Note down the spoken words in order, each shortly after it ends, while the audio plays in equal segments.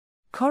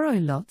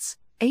Károly Lotz,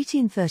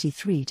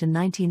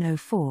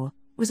 1833–1904,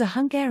 was a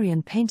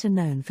Hungarian painter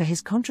known for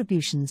his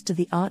contributions to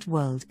the art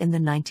world in the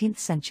 19th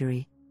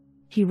century.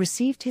 He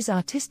received his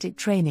artistic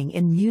training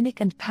in Munich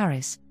and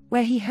Paris,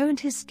 where he honed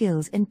his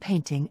skills in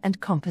painting and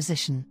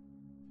composition.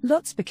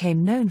 Lotz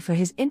became known for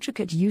his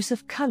intricate use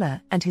of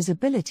color and his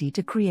ability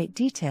to create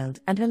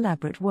detailed and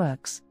elaborate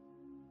works.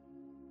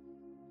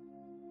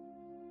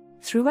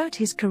 Throughout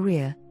his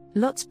career,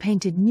 Lotz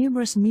painted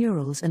numerous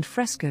murals and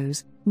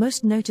frescoes,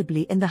 most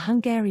notably in the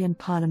Hungarian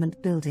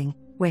Parliament building,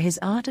 where his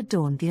art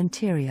adorned the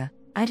interior,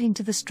 adding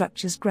to the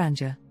structure's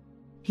grandeur.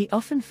 He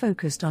often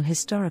focused on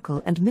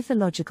historical and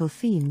mythological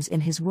themes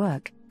in his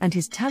work, and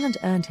his talent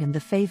earned him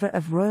the favor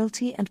of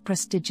royalty and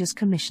prestigious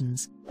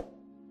commissions.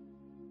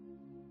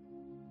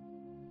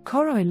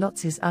 Károly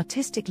Lotz's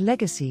artistic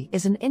legacy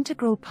is an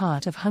integral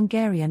part of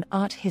Hungarian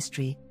art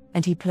history,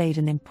 and he played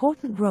an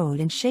important role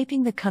in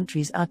shaping the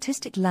country's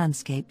artistic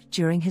landscape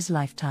during his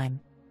lifetime.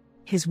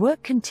 His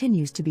work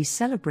continues to be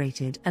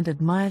celebrated and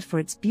admired for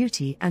its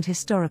beauty and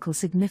historical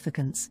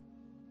significance.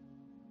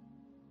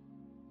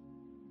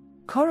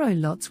 Károly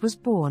Lotz was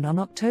born on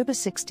October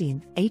 16,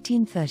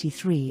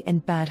 1833 in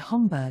Bad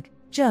Homburg,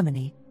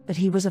 Germany, but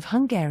he was of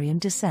Hungarian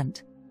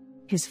descent.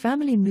 His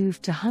family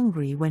moved to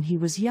Hungary when he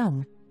was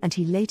young, and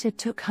he later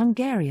took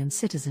Hungarian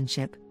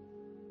citizenship.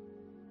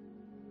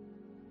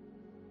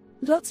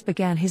 Lotz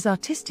began his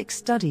artistic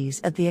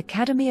studies at the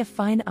Academy of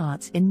Fine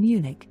Arts in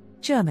Munich,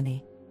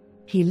 Germany.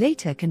 He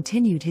later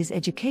continued his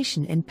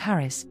education in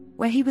Paris,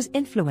 where he was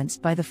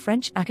influenced by the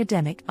French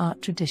academic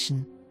art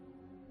tradition.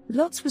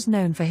 Lotz was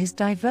known for his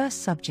diverse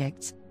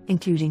subjects,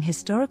 including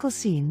historical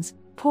scenes,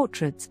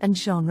 portraits, and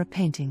genre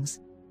paintings.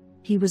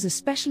 He was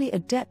especially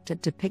adept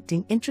at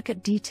depicting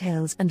intricate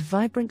details and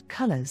vibrant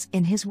colors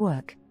in his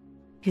work.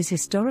 His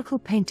historical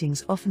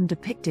paintings often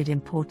depicted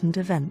important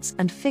events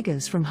and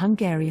figures from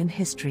Hungarian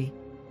history.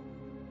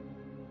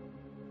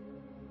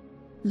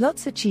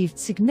 Lotz achieved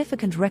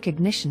significant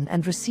recognition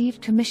and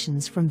received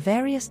commissions from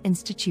various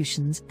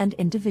institutions and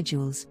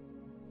individuals.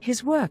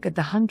 His work at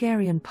the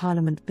Hungarian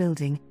Parliament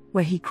building,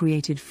 where he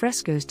created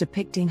frescoes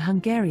depicting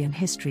Hungarian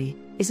history,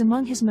 is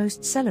among his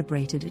most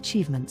celebrated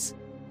achievements.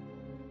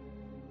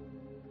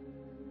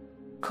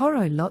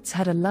 Károly Lotz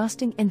had a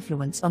lasting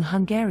influence on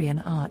Hungarian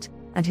art,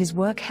 and his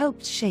work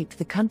helped shape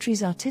the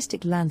country's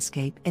artistic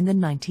landscape in the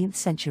 19th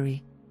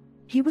century.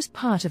 He was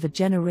part of a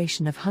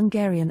generation of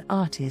Hungarian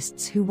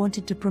artists who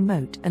wanted to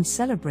promote and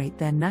celebrate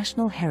their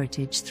national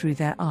heritage through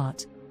their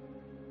art.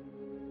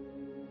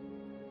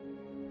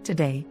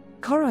 Today,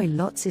 Károly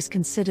Lotz is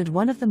considered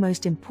one of the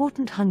most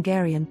important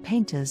Hungarian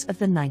painters of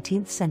the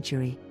 19th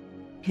century.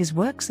 His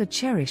works are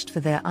cherished for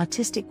their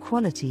artistic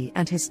quality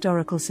and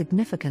historical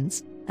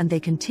significance, and they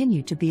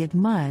continue to be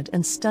admired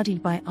and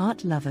studied by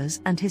art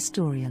lovers and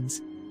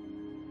historians.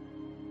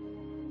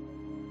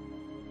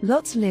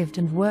 Lotz lived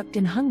and worked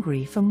in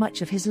Hungary for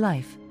much of his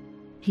life.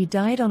 He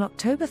died on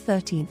October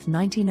 13,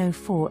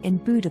 1904 in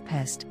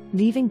Budapest,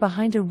 leaving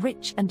behind a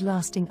rich and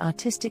lasting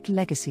artistic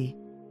legacy.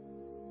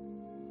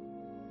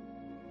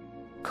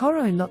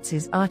 Károly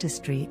Lotz's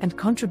artistry and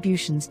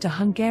contributions to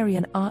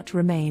Hungarian art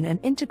remain an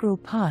integral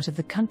part of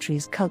the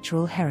country's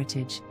cultural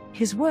heritage.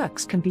 His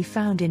works can be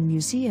found in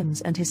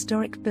museums and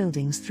historic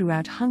buildings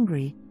throughout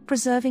Hungary,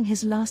 preserving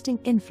his lasting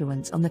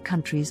influence on the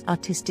country's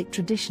artistic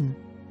tradition.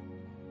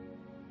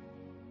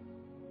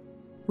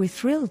 We're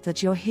thrilled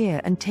that you're here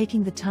and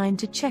taking the time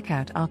to check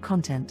out our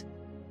content.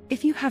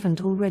 If you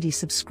haven't already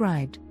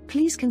subscribed,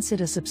 please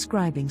consider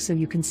subscribing so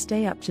you can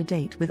stay up to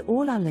date with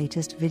all our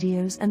latest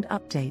videos and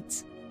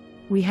updates.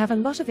 We have a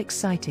lot of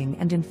exciting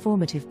and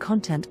informative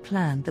content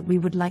planned that we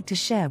would like to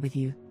share with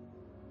you.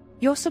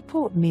 Your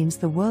support means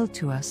the world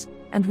to us,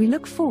 and we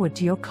look forward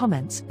to your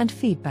comments and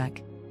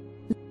feedback.